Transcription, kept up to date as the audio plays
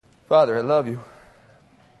Father, I love you.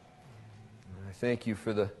 I thank you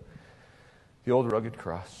for the old rugged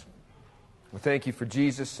cross. I thank you for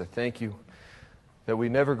Jesus. I thank you that we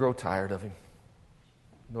never grow tired of Him.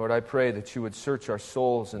 Lord, I pray that you would search our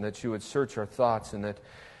souls and that you would search our thoughts and that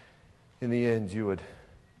in the end you would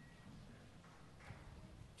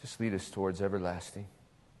just lead us towards everlasting.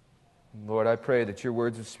 Lord, I pray that your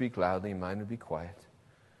words would speak loudly and mine would be quiet.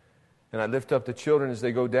 And I lift up the children as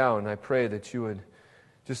they go down, and I pray that you would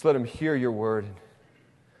just let them hear your word, and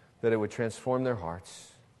that it would transform their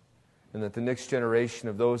hearts, and that the next generation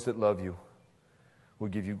of those that love you will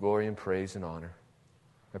give you glory and praise and honor.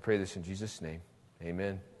 I pray this in Jesus' name.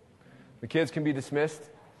 Amen. The kids can be dismissed.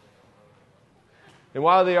 And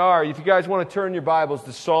while they are, if you guys want to turn your Bibles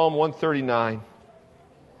to Psalm 139.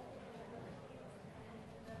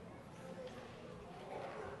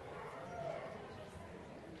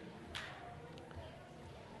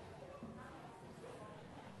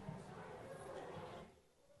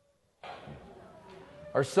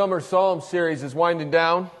 Our summer psalm series is winding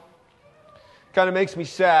down. Kind of makes me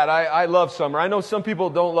sad. I love summer. I know some people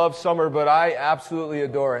don't love summer, but I absolutely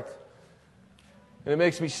adore it. And it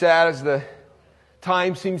makes me sad as the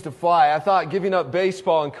time seems to fly. I thought giving up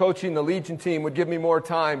baseball and coaching the Legion team would give me more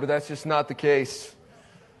time, but that's just not the case.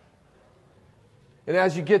 And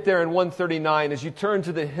as you get there in 139, as you turn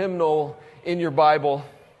to the hymnal in your Bible,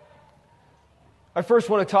 I first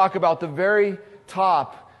want to talk about the very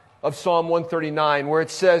top of Psalm 139, where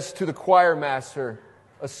it says to the choir master,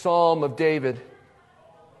 a psalm of David.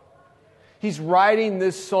 He's writing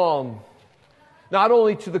this psalm not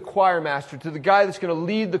only to the choir master, to the guy that's going to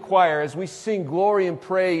lead the choir as we sing glory and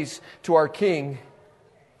praise to our King,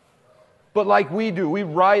 but like we do, we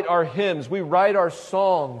write our hymns, we write our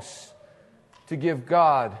songs to give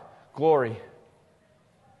God glory.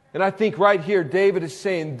 And I think right here, David is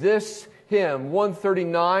saying this hymn,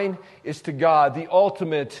 139, is to God, the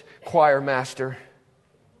ultimate choir master.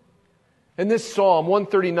 And this Psalm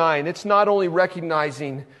 139, it's not only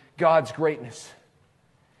recognizing God's greatness.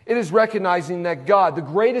 It is recognizing that God, the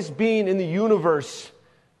greatest being in the universe,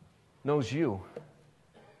 knows you.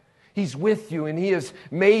 He's with you and He has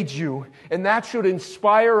made you. And that should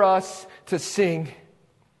inspire us to sing.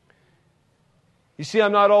 You see,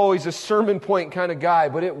 I'm not always a sermon point kind of guy,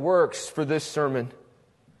 but it works for this sermon.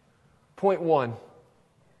 Point 1,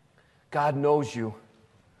 God knows you.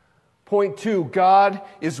 Point 2, God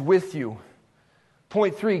is with you.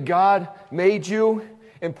 Point 3, God made you.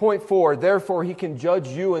 And point 4, therefore He can judge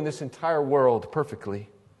you in this entire world perfectly.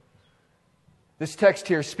 This text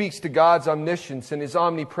here speaks to God's omniscience and His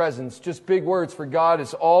omnipresence. Just big words, for God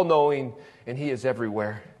is all-knowing and He is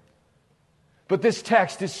everywhere. But this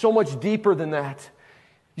text is so much deeper than that.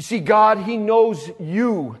 You see, God, He knows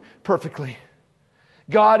you perfectly.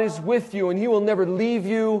 God is with you and He will never leave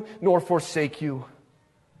you nor forsake you.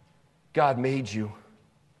 God made you.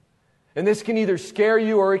 And this can either scare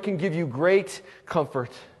you or it can give you great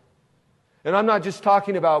comfort. And I'm not just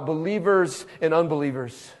talking about believers and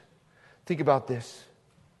unbelievers. Think about this.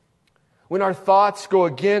 When our thoughts go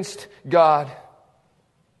against God,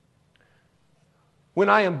 when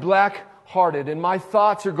I am black-hearted and my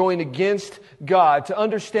thoughts are going against God, to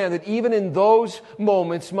understand that even in those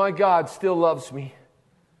moments, my God still loves me.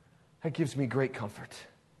 That gives me great comfort.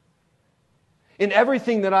 In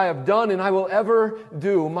everything that I have done and I will ever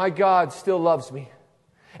do, my God still loves me.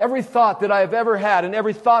 Every thought that I have ever had and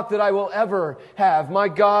every thought that I will ever have, my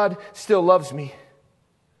God still loves me.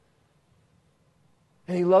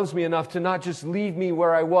 And He loves me enough to not just leave me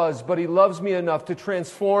where I was, but He loves me enough to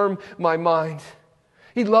transform my mind.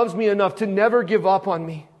 He loves me enough to never give up on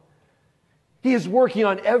me. He is working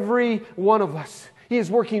on every one of us. He is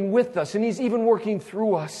working with us, and He's even working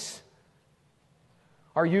through us.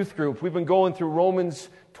 Our youth group, we've been going through Romans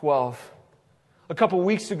 12. A couple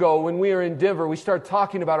weeks ago when we were in Denver, we started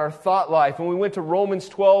talking about our thought life, and we went to Romans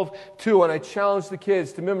 12:2, and I challenged the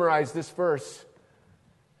kids to memorize this verse.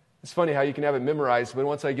 It's funny how you can have it memorized, but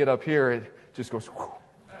once I get up here, it just goes, whew.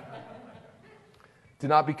 Do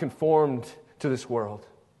not be conformed to this world,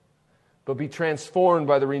 but be transformed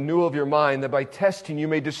by the renewal of your mind, that by testing you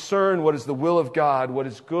may discern what is the will of God, what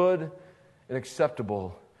is good and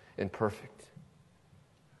acceptable and perfect.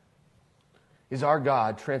 Is our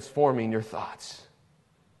God transforming your thoughts?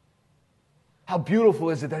 How beautiful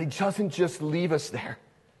is it that He doesn't just leave us there?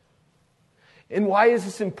 And why is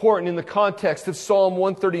this important in the context of Psalm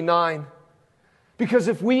 139? Because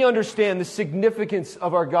if we understand the significance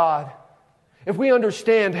of our God, if we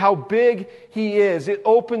understand how big He is, it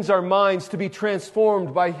opens our minds to be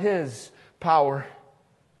transformed by His power.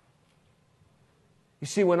 You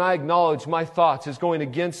see, when I acknowledge my thoughts as going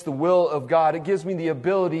against the will of God, it gives me the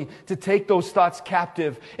ability to take those thoughts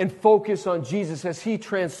captive and focus on Jesus as He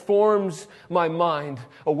transforms my mind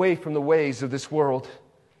away from the ways of this world.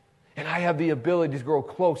 And I have the ability to grow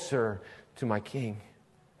closer to my King,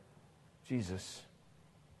 Jesus.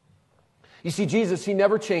 You see, Jesus, He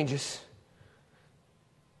never changes.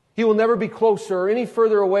 He will never be closer or any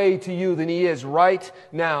further away to you than He is right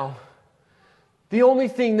now. The only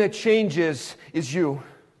thing that changes is you.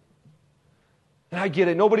 And I get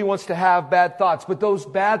it. Nobody wants to have bad thoughts. But those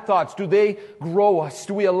bad thoughts, do they grow us?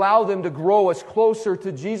 Do we allow them to grow us closer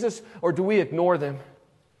to Jesus, or do we ignore them?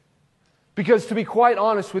 Because to be quite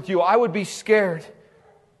honest with you, I would be scared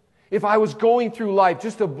if I was going through life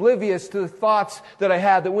just oblivious to the thoughts that I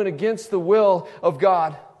had that went against the will of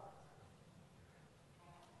God.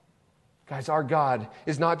 Guys, our God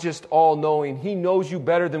is not just all-knowing. He knows you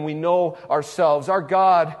better than we know ourselves. Our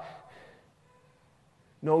God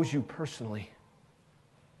knows you personally.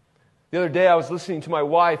 The other day I was listening to my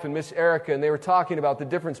wife and Miss Erica, and they were talking about the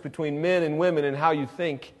difference between men and women and how you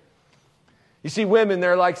think. You see, women,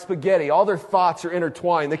 they're like spaghetti. All their thoughts are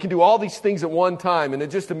intertwined. They can do all these things at one time, and it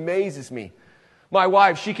just amazes me. My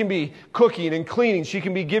wife, she can be cooking and cleaning. She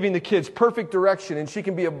can be giving the kids perfect direction, and she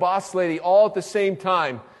can be a boss lady all at the same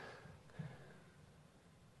time.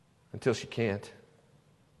 Until she can't.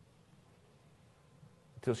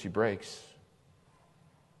 Until she breaks.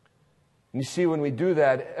 And you see, when we do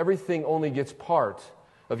that, everything only gets part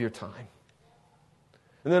of your time.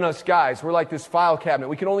 And then us guys, we're like this file cabinet.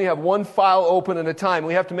 We can only have one file open at a time.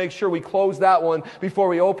 We have to make sure we close that one before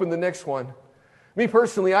we open the next one. Me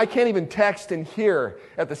personally, I can't even text and hear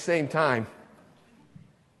at the same time.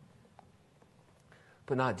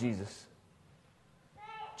 But not Jesus.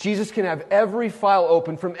 Jesus can have every file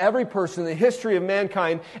open from every person in the history of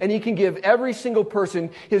mankind, and He can give every single person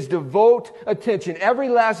His devout attention, every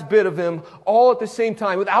last bit of them, all at the same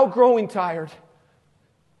time, without growing tired.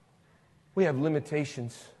 We have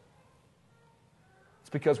limitations. It's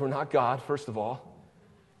because we're not God, first of all.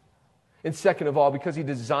 And second of all, because He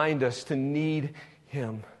designed us to need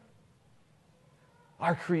Him.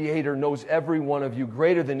 Our Creator knows every one of you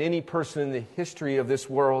greater than any person in the history of this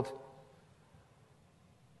world,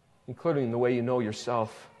 including the way you know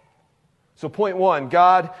yourself. So point one,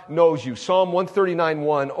 God knows you. Psalm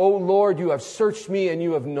 139:1, O Lord, you have searched me and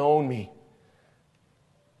you have known me.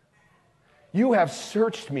 You have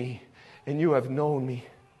searched me and you have known me.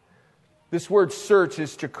 This word search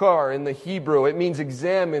is chakar in the Hebrew. It means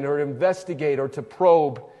examine or investigate or to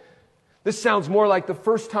probe. This sounds more like the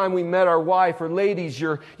first time we met our wife, or ladies,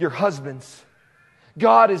 your husbands.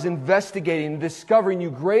 God is investigating, discovering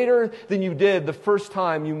you greater than you did the first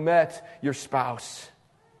time you met your spouse.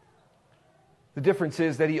 The difference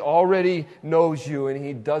is that He already knows you, and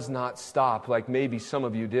He does not stop like maybe some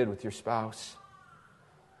of you did with your spouse.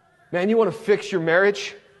 Man, you want to fix your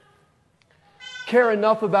marriage? Care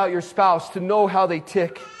enough about your spouse to know how they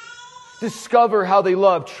tick. Discover how they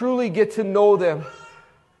love. Truly get to know them.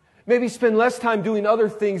 Maybe spend less time doing other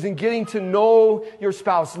things and getting to know your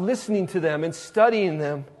spouse, listening to them and studying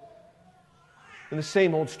them. And the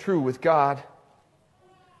same holds true with God.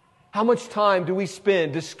 How much time do we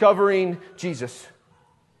spend discovering Jesus?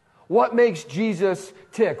 What makes Jesus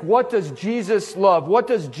tick? What does Jesus love? What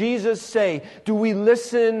does Jesus say? Do we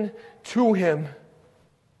listen to Him?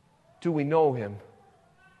 Do we know Him?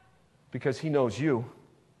 Because He knows you.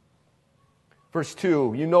 Verse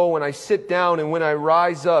 2, you know when I sit down and when I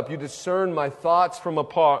rise up, you discern my thoughts from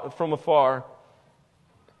afar.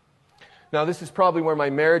 Now this is probably where my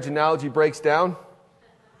marriage analogy breaks down.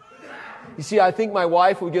 You see, I think my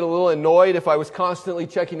wife would get a little annoyed if I was constantly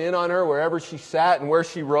checking in on her wherever she sat and where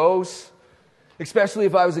she rose, especially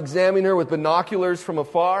if I was examining her with binoculars from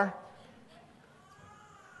afar.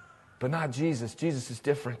 But not Jesus. Jesus is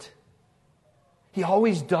different. He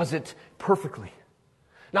always does it perfectly.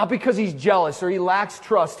 Not because He's jealous or He lacks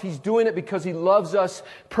trust. He's doing it because He loves us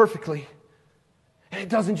perfectly. And it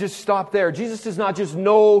doesn't just stop there. Jesus does not just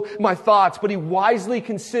know my thoughts, but He wisely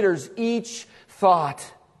considers each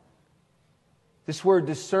thought. This word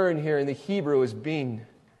discern here in the Hebrew is bin.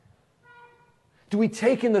 Do we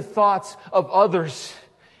take in the thoughts of others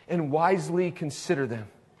and wisely consider them?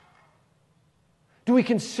 Do we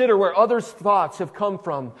consider where others' thoughts have come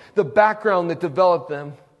from, the background that developed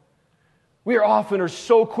them? We are often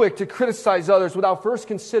so quick to criticize others without first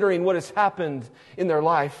considering what has happened in their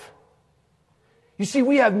life. You see,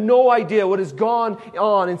 we have no idea what has gone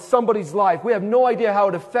on in somebody's life. We have no idea how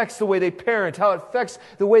it affects the way they parent, how it affects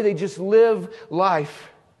the way they just live life.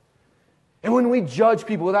 And when we judge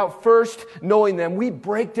people without first knowing them, we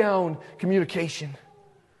break down communication.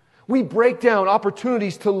 We break down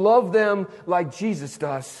opportunities to love them like Jesus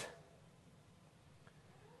does.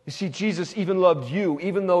 You see, Jesus even loved you,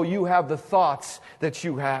 even though you have the thoughts that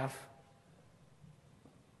you have.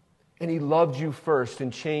 And He loved you first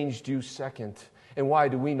and changed you second. And why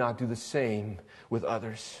do we not do the same with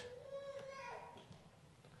others?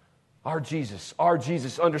 Our Jesus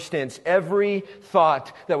understands every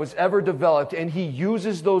thought that was ever developed, and He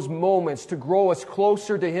uses those moments to grow us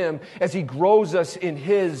closer to Him as He grows us in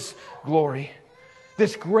His glory.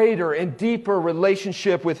 This greater and deeper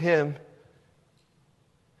relationship with Him.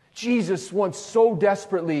 Jesus wants so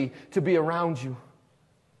desperately to be around you.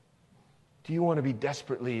 Do you want to be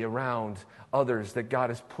desperately around others that God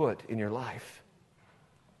has put in your life?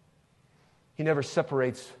 He never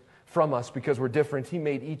separates from us because we're different. He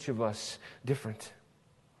made each of us different.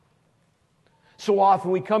 So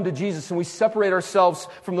often we come to Jesus and we separate ourselves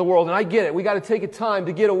from the world. And I get it. We got to take a time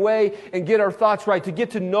to get away and get our thoughts right, to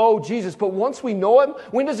get to know Jesus. But once we know Him,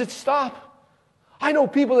 when does it stop? I know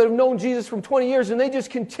people that have known Jesus for 20 years and they just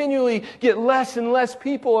continually get less and less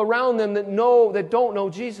people around them that don't know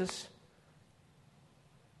Jesus.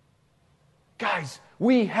 Guys,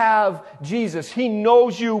 we have Jesus. He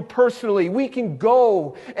knows you personally. We can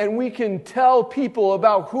go and we can tell people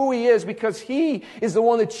about who He is because He is the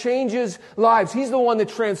one that changes lives. He's the one that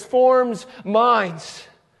transforms minds.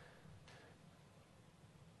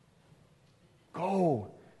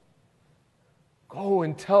 Go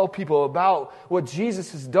and tell people about what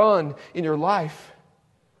Jesus has done in your life.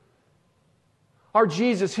 Our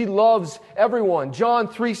Jesus, He loves everyone. John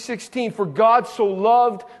 3:16, for God so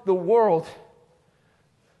loved the world.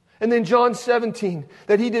 And then John 17,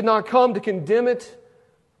 that He did not come to condemn it,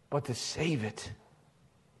 but to save it.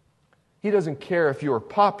 He doesn't care if you're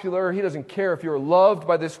popular. He doesn't care if you're loved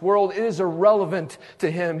by this world. It is irrelevant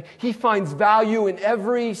to Him. He finds value in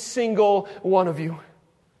every single one of you.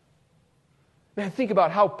 Man, think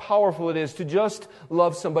about how powerful it is to just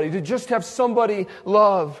love somebody, to just have somebody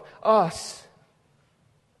love us.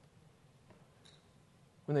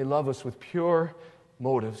 When they love us with pure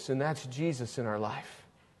motives, and that's Jesus in our life.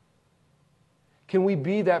 Can we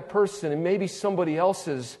be that person in maybe somebody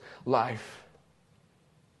else's life?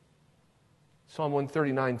 Psalm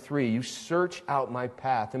 139:3, you search out my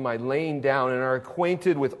path and my laying down and are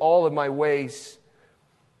acquainted with all of my ways.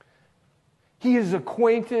 He is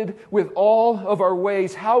acquainted with all of our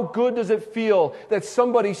ways. How good does it feel that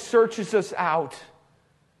somebody searches us out?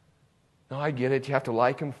 Now, I get it. You have to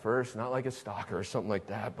like Him first, not like a stalker or something like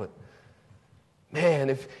that. But,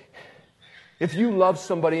 man, if you love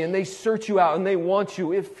somebody and they search you out and they want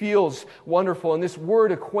you, it feels wonderful. And this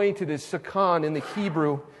word acquainted is sakan in the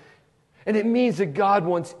Hebrew. And it means that God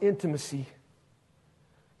wants intimacy.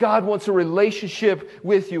 God wants a relationship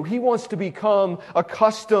with you. He wants to become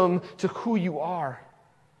accustomed to who you are.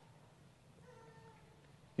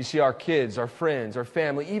 You see, our kids, our friends, our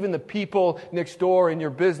family, even the people next door in your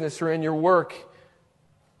business or in your work,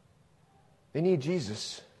 they need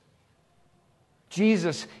Jesus.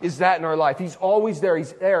 Jesus is that in our life. He's always there.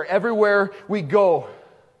 He's there everywhere we go.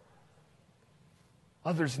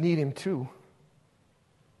 Others need Him too.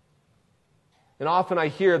 And often I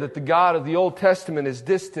hear that the God of the Old Testament is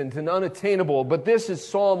distant and unattainable, but this is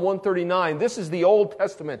Psalm 139. This is the Old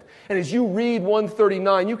Testament. And as you read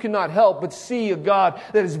 139, you cannot help but see a God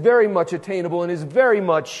that is very much attainable and is very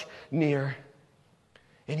much near.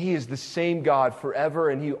 And He is the same God forever,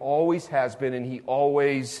 and He always has been, and He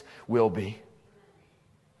always will be.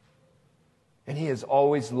 And He has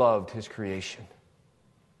always loved His creation.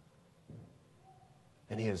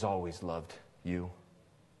 And He has always loved you.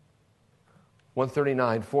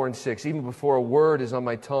 139, 4 and 6. Even before a word is on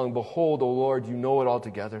my tongue, behold, O Lord, you know it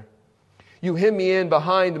altogether. You hem me in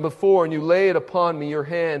behind and before, and you lay it upon me, your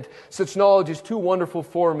hand. Such knowledge is too wonderful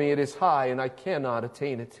for me. It is high, and I cannot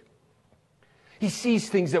attain it. He sees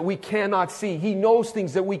things that we cannot see. He knows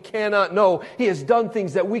things that we cannot know. He has done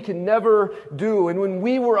things that we can never do. And when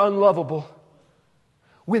we were unlovable,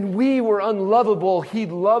 He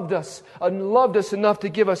loved us and loved us enough to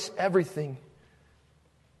give us everything.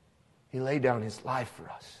 He laid down His life for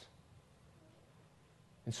us.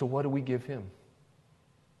 And so what do we give Him?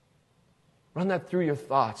 Run that through your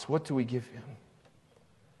thoughts. What do we give Him?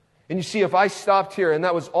 And you see, if I stopped here and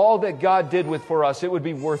that was all that God did for us, it would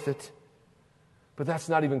be worth it. But that's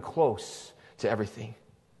not even close to everything.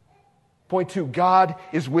 Point 2, God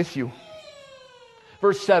is with you.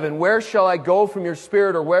 Verse 7, where shall I go from your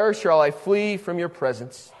Spirit, or where shall I flee from your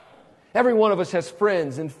presence? Every one of us has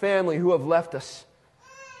friends and family who have left us.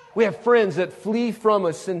 We have friends that flee from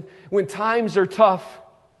us, and when times are tough,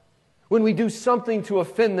 when we do something to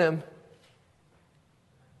offend them.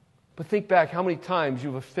 But think back how many times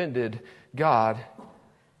you've offended God,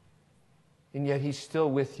 and yet He's still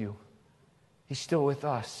with you. He's still with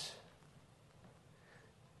us.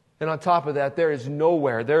 And on top of that, there is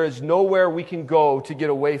nowhere we can go to get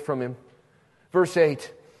away from Him. Verse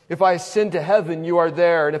 8, if I ascend to heaven, you are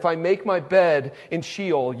there. And if I make my bed in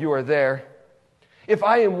Sheol, you are there. If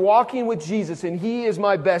I am walking with Jesus and He is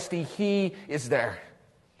my bestie, He is there.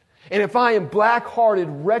 And if I am black-hearted,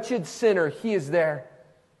 wretched sinner, He is there.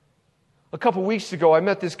 A couple weeks ago, I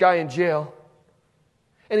met this guy in jail.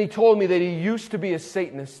 And he told me that he used to be a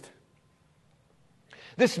Satanist.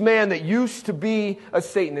 This man that used to be a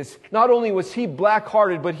Satanist, not only was he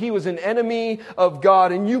black-hearted, but he was an enemy of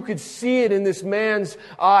God. And you could see it in this man's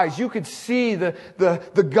eyes. You could see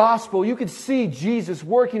the gospel. You could see Jesus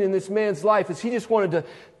working in this man's life as he just wanted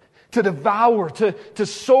to devour, to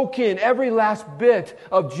soak in every last bit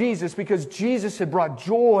of Jesus, because Jesus had brought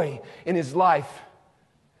joy in his life.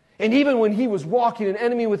 And even when he was walking an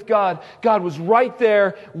enemy with God, God was right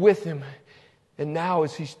there with him. And now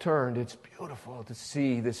as he's turned, it's beautiful to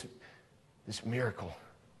see this miracle.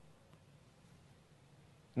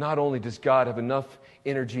 Not only does God have enough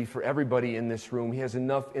energy for everybody in this room, He has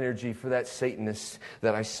enough energy for that Satanist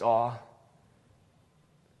that I saw.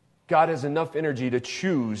 God has enough energy to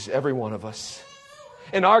choose every one of us.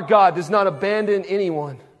 And our God does not abandon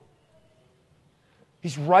anyone.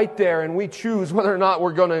 He's right there, and we choose whether or not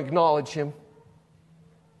we're going to acknowledge Him.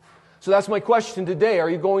 So that's my question today. Are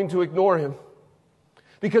you going to ignore Him?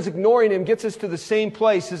 Because ignoring Him gets us to the same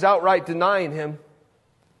place as outright denying Him.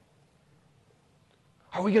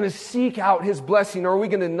 Are we going to seek out His blessing, or are we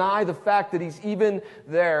going to deny the fact that He's even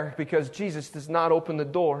there because Jesus does not open the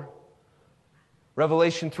door?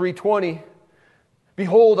 Revelation 3:20,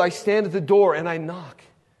 behold, I stand at the door and I knock.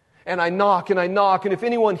 And I knock and I knock. And if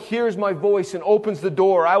anyone hears my voice and opens the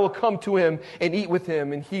door, I will come to him and eat with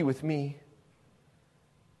him and he with me.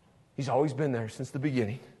 He's always been there since the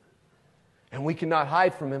beginning. And we cannot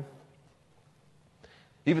hide from Him.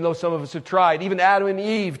 Even though some of us have tried. Even Adam and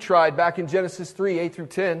Eve tried back in Genesis 3, 8 through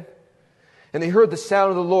 10. And they heard the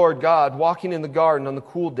sound of the Lord God walking in the garden on the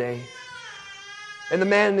cool day. And the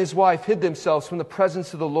man and his wife hid themselves from the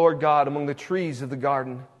presence of the Lord God among the trees of the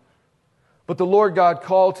garden. But the Lord God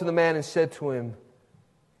called to the man and said to him,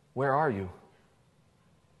 where are you?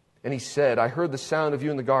 And he said, I heard the sound of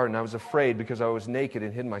you in the garden. I was afraid because I was naked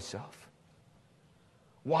and hid myself.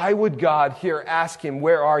 Why would God here ask him,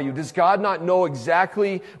 where are you? Does God not know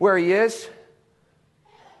exactly where he is?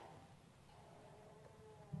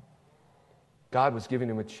 God was giving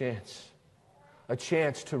him a chance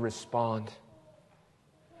to respond.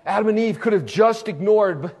 Adam and Eve could have just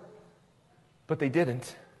ignored, but they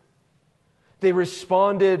didn't. They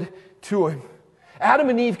responded to him. Adam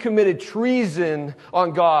and Eve committed treason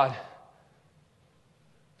on God.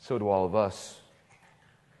 So do all of us.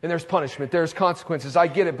 And there's punishment, there's consequences, I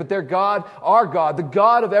get it. But their God, our God, the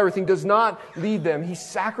God of everything, does not lead them. He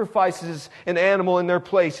sacrifices an animal in their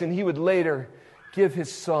place, and He would later give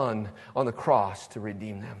His Son on the cross to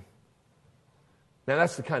redeem them. Now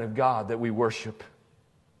that's the kind of God that we worship.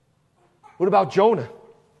 What about Jonah?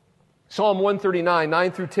 Psalm 139,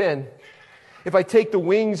 9 through 10. If I take the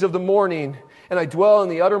wings of the morning and I dwell in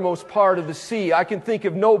the uttermost part of the sea, I can think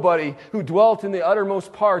of nobody who dwelt in the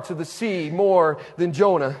uttermost parts of the sea more than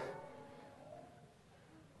Jonah.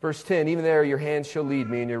 Verse 10, even there your hand shall lead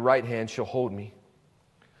me and your right hand shall hold me.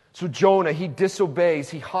 So Jonah, he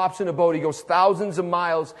disobeys. He hops in a boat. He goes thousands of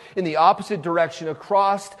miles in the opposite direction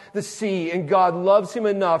across the sea. And God loves him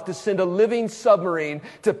enough to send a living submarine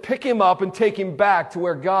to pick him up and take him back to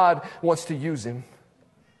where God wants to use him.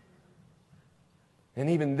 And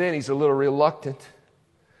even then, he's a little reluctant.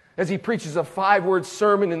 As he preaches a 5-word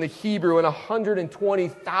sermon in the Hebrew, and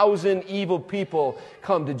 120,000 evil people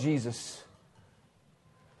come to Jesus.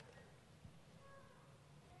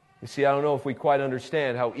 You see, I don't know if we quite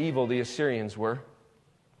understand how evil the Assyrians were.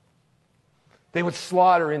 They would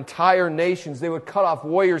slaughter entire nations. They would cut off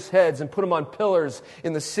warriors' heads and put them on pillars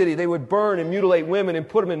in the city. They would burn and mutilate women and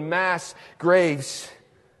put them in mass graves.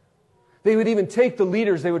 They would even take the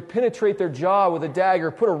leaders, they would penetrate their jaw with a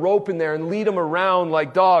dagger, put a rope in there and lead them around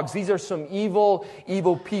like dogs. These are some evil,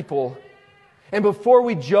 evil people. And before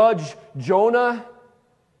we judge Jonah,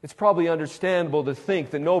 it's probably understandable to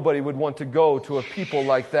think that nobody would want to go to a people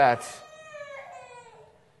like that.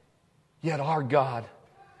 Yet our God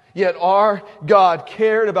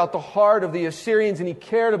cared about the heart of the Assyrians, and He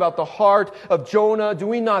cared about the heart of Jonah. Do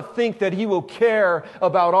we not think that He will care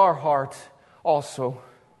about our heart also?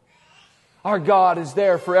 Our God is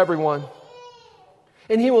there for everyone.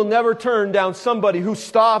 And He will never turn down somebody who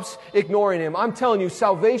stops ignoring Him. I'm telling you,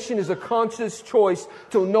 salvation is a conscious choice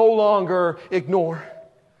to no longer ignore.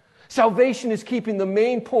 Salvation is keeping the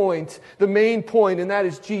main point, and that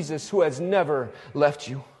is Jesus, who has never left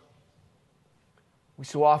you. We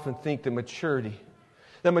so often think that maturity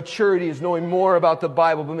is knowing more about the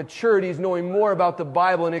Bible, but maturity is knowing more about the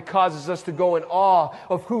Bible, and it causes us to go in awe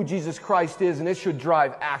of who Jesus Christ is, and it should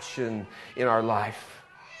drive action in our life.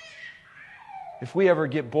 If we ever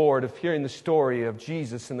get bored of hearing the story of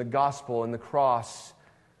Jesus and the gospel and the cross,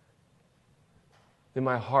 then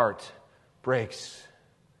my heart breaks.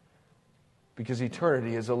 Because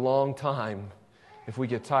eternity is a long time if we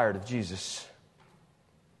get tired of Jesus.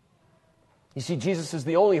 You see, Jesus is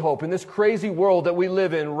the only hope. In this crazy world that we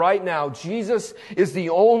live in right now, Jesus is the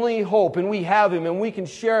only hope, and we have Him, and we can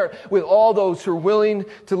share it with all those who are willing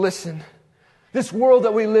to listen. This world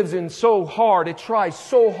that we live in so hard, it tries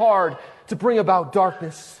so hard to bring about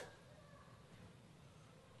darkness.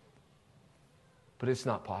 But it's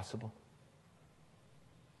not possible.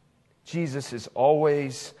 Jesus is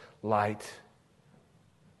always light.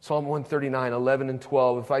 Psalm 139, 11 and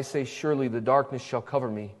 12. If I say, surely the darkness shall cover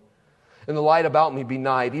me, and the light about me be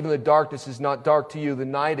night, even the darkness is not dark to you. The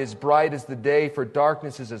night is bright as the day, for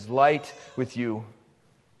darkness is as light with you.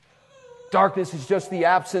 Darkness is just the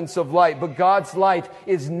absence of light, but God's light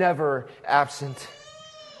is never absent.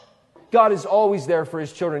 God is always there for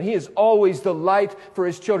His children. He is always the light for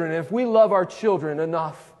His children. And if we love our children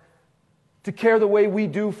enough to care the way we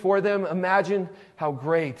do for them, imagine how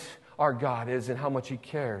great our God is and how much He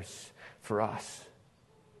cares for us.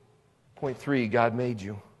 Point 3, God made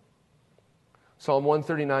you. Psalm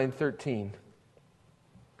 139:13.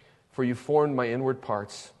 For you formed my inward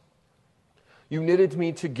parts. You knitted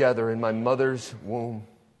me together in my mother's womb.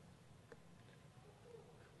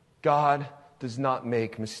 God does not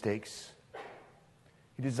make mistakes.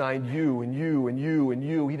 He designed you and you and you and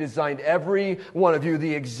you. He designed every one of you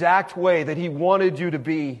the exact way that He wanted you to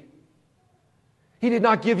be. He did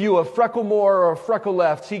not give you a freckle more or a freckle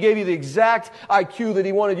left. He gave you the exact IQ that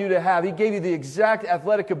He wanted you to have. He gave you the exact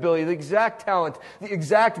athletic ability, the exact talent, the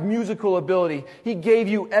exact musical ability. He gave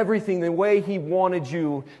you everything the way He wanted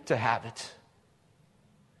you to have it.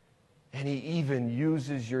 And He even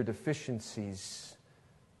uses your deficiencies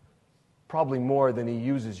probably more than He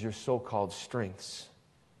uses your so-called strengths.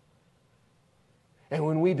 And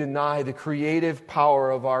when we deny the creative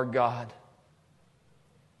power of our God,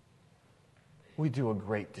 we do a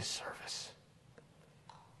great disservice.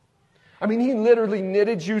 I mean, He literally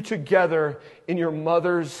knitted you together in your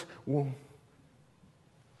mother's womb.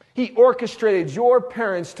 He orchestrated your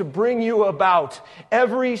parents to bring you about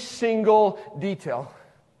every single detail.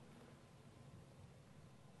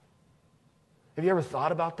 Have you ever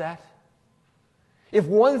thought about that? If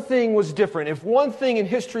one thing was different, if one thing in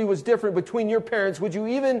history was different between your parents, would you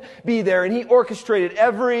even be there? And He orchestrated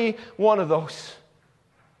every one of those.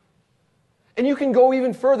 And you can go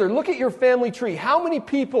even further. Look at your family tree. How many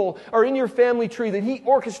people are in your family tree that He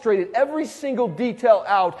orchestrated every single detail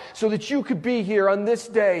out so that you could be here on this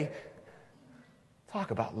day?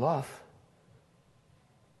 Talk about love.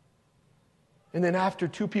 And then after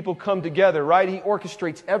two people come together, right, He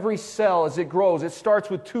orchestrates every cell as it grows. It starts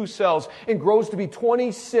with 2 cells and grows to be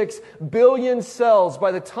 26 billion cells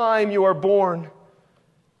by the time you are born.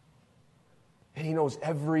 And He knows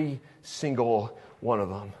every single one of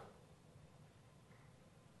them.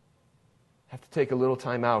 I have to take a little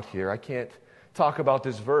time out here. I can't talk about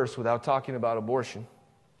this verse without talking about abortion.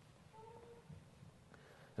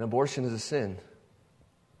 And abortion is a sin.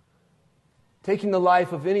 Taking the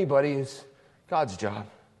life of anybody is God's job.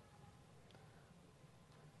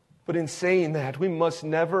 But in saying that, we must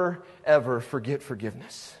never, ever forget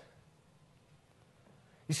forgiveness.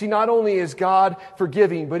 You see, not only is God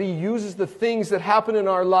forgiving, but He uses the things that happen in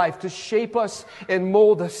our life to shape us and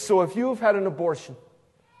mold us. So if you have had an abortion,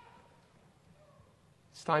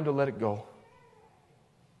 it's time to let it go.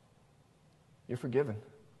 You're forgiven.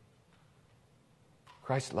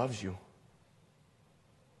 Christ loves you.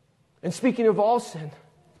 And speaking of all sin,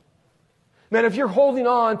 man, if you're holding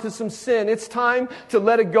on to some sin, it's time to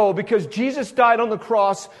let it go, because Jesus died on the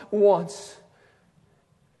cross once.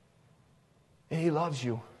 And He loves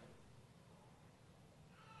you.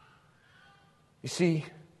 You see,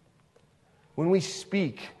 when we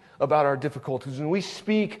speak about our difficulties, when we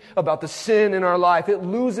speak about the sin in our life, it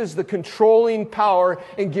loses the controlling power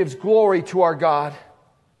and gives glory to our God.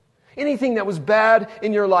 Anything that was bad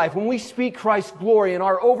in your life, when we speak Christ's glory and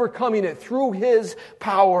are overcoming it through His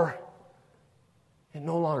power, it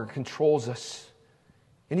no longer controls us.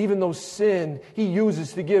 And even though sin, He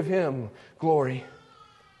uses to give Him glory.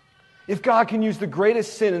 If God can use the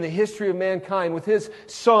greatest sin in the history of mankind with His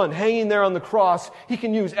Son hanging there on the cross, He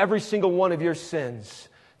can use every single one of your sins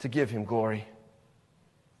to give Him glory.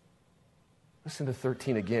 Listen to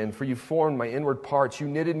 13 again. For you formed my inward parts. You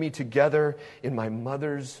knitted me together in my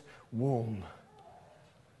mother's womb.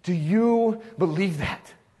 Do you believe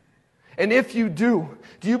that? And if you do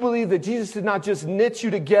you believe that Jesus did not just knit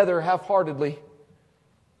you together half-heartedly?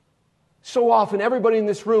 So often, everybody in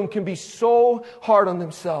this room can be so hard on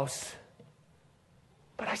themselves.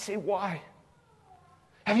 But I say, why?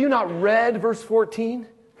 Have you not read verse 14?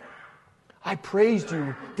 I praised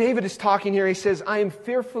you. David is talking here. He says, I am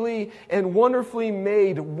fearfully and wonderfully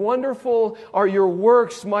made. Wonderful are your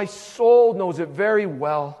works. My soul knows it very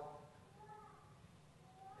well.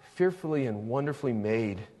 Fearfully and wonderfully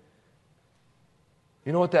made.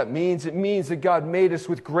 You know what that means? It means that God made us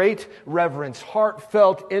with great reverence,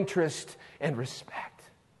 heartfelt interest, and respect.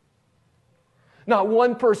 Not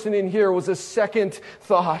one person in here was a second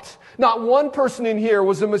thought. Not one person in here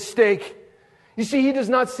was a mistake. You see, He does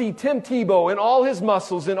not see Tim Tebow and all his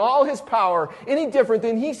muscles and all his power any different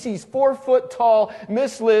than He sees 4-foot-tall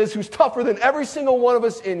Miss Liz, who's tougher than every single one of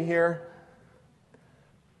us in here.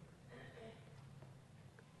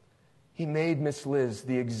 He made Miss Liz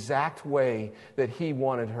the exact way that He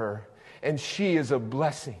wanted her. And she is a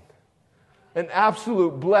blessing. An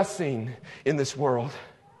absolute blessing in this world.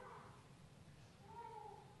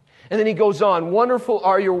 And then he goes on, wonderful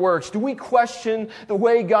are your works. Do we question the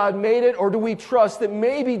way God made it, or do we trust that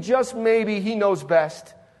maybe, just maybe, He knows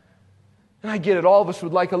best? And I get it, all of us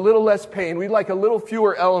would like a little less pain. We'd like a little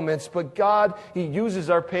fewer elements, but God, He uses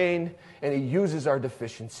our pain and He uses our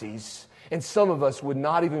deficiencies. And some of us would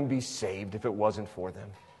not even be saved if it wasn't for them.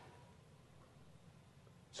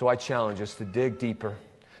 So I challenge us to dig deeper,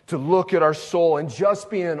 to look at our soul and just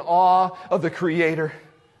be in awe of the Creator.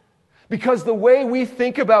 Because the way we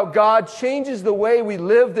think about God changes the way we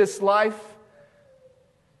live this life.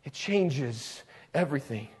 It changes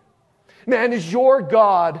everything. Man, is your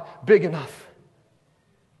God big enough?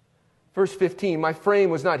 Verse 15, my frame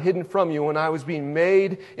was not hidden from you when I was being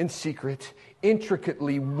made in secret,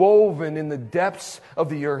 intricately woven in the depths of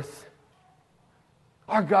the earth.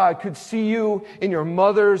 Our God could see you in your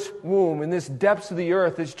mother's womb, and this depths of the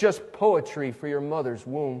earth is just poetry for your mother's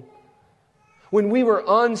womb. When we were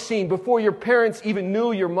unseen, before your parents even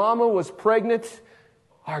knew your mama was pregnant,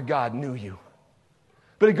 our God knew you.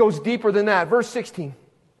 But it goes deeper than that. Verse 16.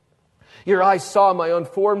 Your eyes saw my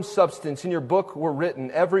unformed substance. In your book were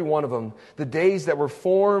written, every one of them, the days that were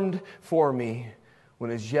formed for me,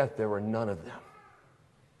 when as yet there were none of them.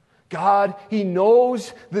 God, He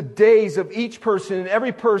knows the days of each person and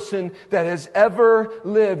every person that has ever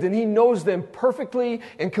lived. And He knows them perfectly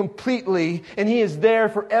and completely. And He is there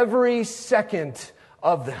for every second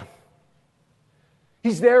of them.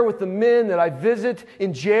 He's there with the men that I visit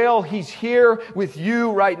in jail. He's here with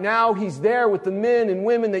you right now. He's there with the men and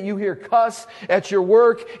women that you hear cuss at your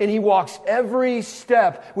work. And He walks every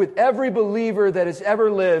step with every believer that has ever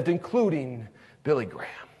lived, including Billy Graham.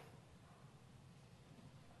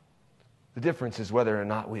 The difference is whether or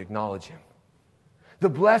not we acknowledge Him. The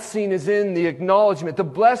blessing is in the acknowledgement. The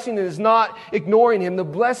blessing is not ignoring Him. The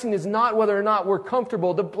blessing is not whether or not we're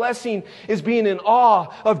comfortable. The blessing is being in awe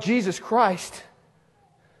of Jesus Christ.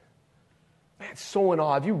 Man, so in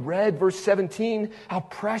awe. Have you read verse 17? How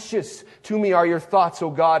precious to me are your thoughts, O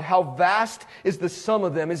God. How vast is the sum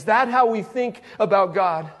of them. Is that how we think about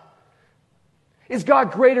God? Is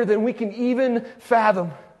God greater than we can even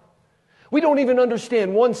fathom? We don't even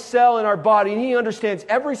understand one cell in our body, and He understands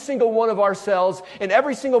every single one of our cells and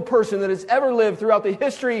every single person that has ever lived throughout the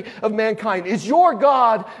history of mankind. Is your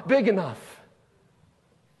God big enough?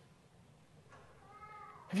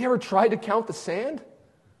 Have you ever tried to count the sand?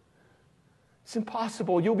 It's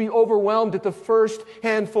impossible. You'll be overwhelmed at the first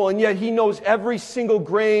handful, and yet He knows every single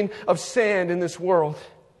grain of sand in this world.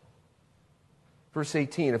 Verse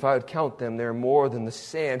 18, if I would count them, they're more than the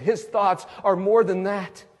sand. His thoughts are more than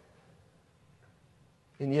that.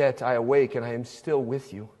 And yet I awake and I am still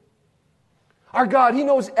with you. Our God, He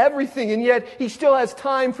knows everything, and yet He still has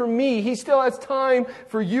time for me. He still has time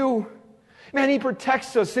for you. Man, He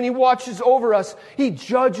protects us and He watches over us. He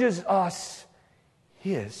judges us.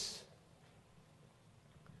 His.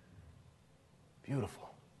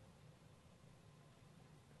 Beautiful.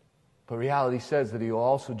 But reality says that He will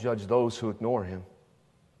also judge those who ignore Him.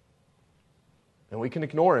 And we can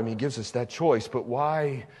ignore Him. He gives us that choice. But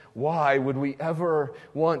why would we ever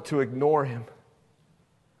want to ignore Him?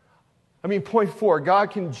 I mean, point 4,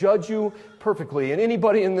 God can judge you perfectly. And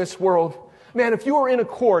anybody in this world, man, if you were in a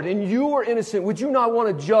court and you were innocent, would you not want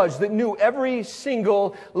a judge that knew every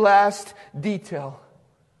single last detail?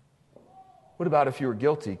 What about if you were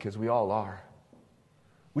guilty? Because we all are.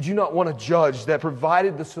 Would you not want a judge that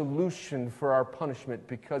provided the solution for our punishment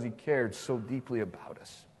because He cared so deeply about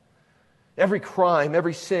us? Every crime,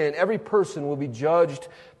 every sin, every person will be judged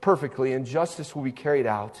perfectly, and justice will be carried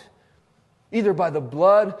out, either by the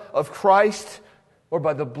blood of Christ or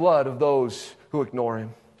by the blood of those who ignore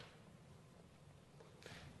Him.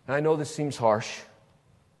 And I know this seems harsh,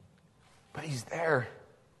 but He's there.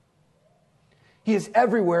 He is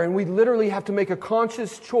everywhere, and we literally have to make a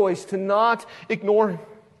conscious choice to not ignore Him.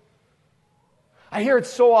 I hear it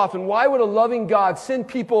so often. Why would a loving God send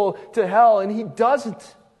people to hell? And He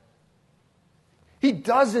doesn't. He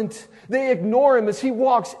doesn't. They ignore Him as He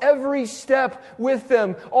walks every step with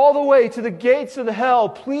them, all the way to the gates of the hell,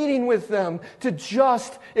 pleading with them to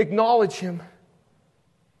just acknowledge Him.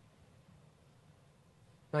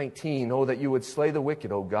 19, oh, that you would slay the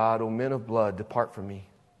wicked, O God, O men of blood, depart from me.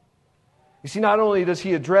 You see, not only does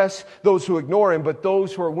He address those who ignore Him, but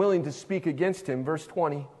those who are willing to speak against Him. Verse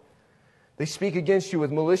 20. They speak against you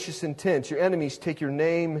with malicious intent. Your enemies take your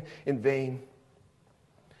name in vain.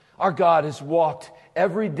 Our God has walked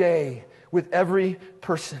every day with every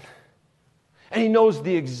person. And He knows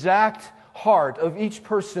the exact heart of each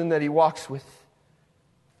person that He walks with.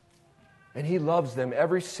 And He loves them,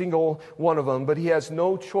 every single one of them. But He has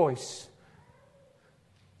no choice.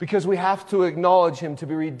 Because we have to acknowledge Him to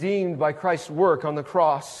be redeemed by Christ's work on the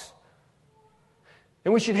cross.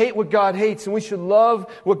 And we should hate what God hates, and we should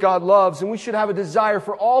love what God loves, and we should have a desire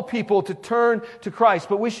for all people to turn to Christ.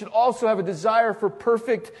 But we should also have a desire for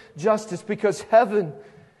perfect justice, because heaven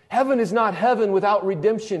is not heaven without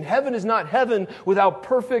redemption. Heaven is not heaven without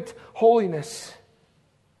perfect holiness.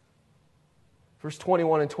 Verse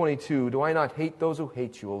 21 and 22, do I not hate those who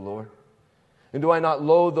hate you, O Lord? And do I not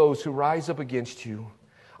loathe those who rise up against you?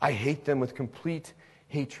 I hate them with complete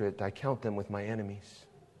hatred. I count them with my enemies.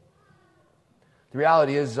 The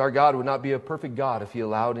reality is our God would not be a perfect God if He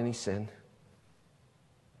allowed any sin.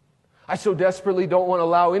 I so desperately don't want to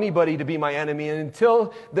allow anybody to be my enemy, and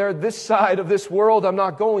until they're this side of this world, I'm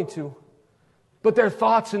not going to. But their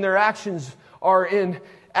thoughts and their actions are in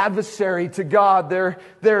adversary to God.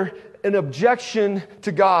 They're an objection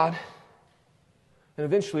to God. And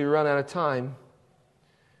eventually we run out of time.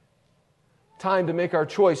 Time to make our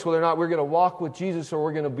choice whether or not we're going to walk with Jesus or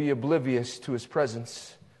we're going to be oblivious to His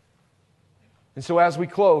presence. And so as we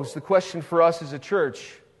close, the question for us as a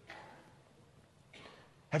church,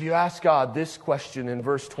 have you asked God this question in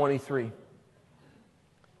verse 23?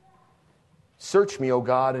 Search me, O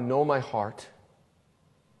God, and know my heart.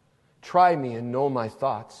 Try me and know my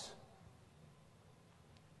thoughts.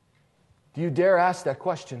 Do you dare ask that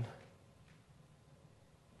question?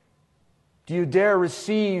 Do you dare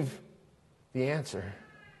receive the answer?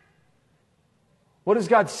 What does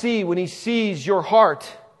God see when He sees your heart?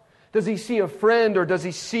 Does He see a friend or does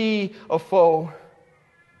He see a foe?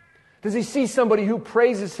 Does He see somebody who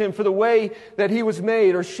praises Him for the way that he was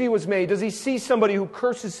made or she was made? Does He see somebody who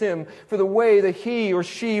curses Him for the way that he or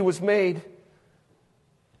she was made?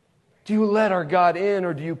 Do you let our God in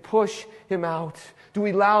or do you push Him out? Do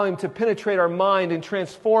we allow Him to penetrate our mind and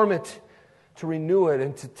transform it, to renew it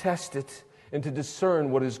and to test it and to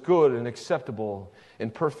discern what is good and acceptable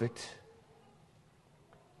and perfect?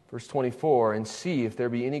 Verse 24, and see if there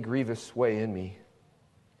be any grievous way in me.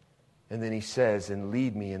 And then He says, and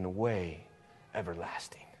lead me in the way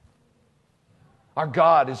everlasting. Our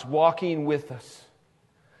God is walking with us.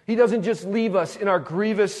 He doesn't just leave us in our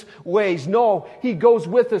grievous ways. No, He goes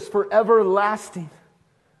with us for everlasting.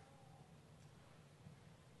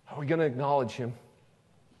 Are we going to acknowledge Him?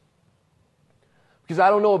 Because I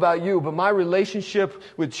don't know about you, but my relationship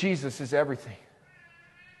with Jesus is everything.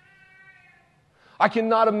 I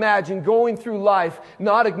cannot imagine going through life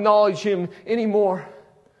not acknowledge Him anymore.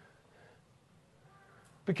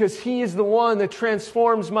 Because He is the one that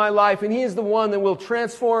transforms my life, and He is the one that will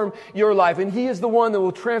transform your life, and He is the one that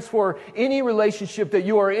will transform any relationship that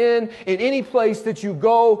you are in any place that you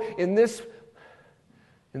go, in this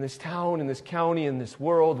town, in this county, in this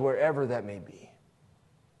world, wherever that may be.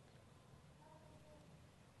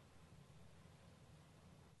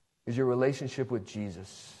 Is your relationship with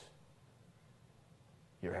Jesus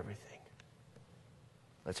your everything?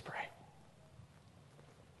 Let's pray.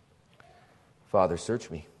 Father,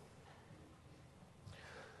 search me.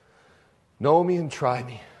 Know me and try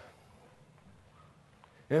me.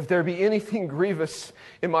 And if there be anything grievous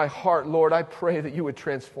in my heart, Lord, I pray that you would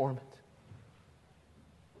transform it.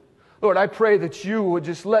 Lord, I pray that you would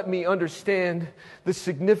just let me understand the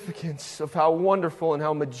significance of how wonderful and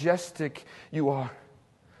how majestic you are.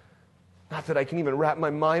 Not that I can even wrap my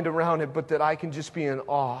mind around it, but that I can just be in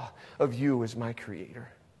awe of you as my Creator.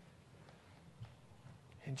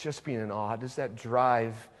 and just being in awe, does that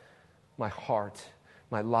drive my heart,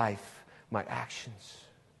 my life, my actions?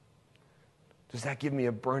 Does that give me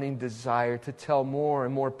a burning desire to tell more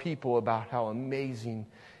and more people about how amazing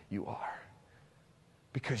you are?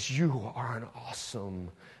 Because you are an awesome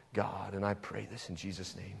God. And I pray this in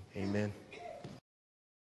Jesus' name. Amen.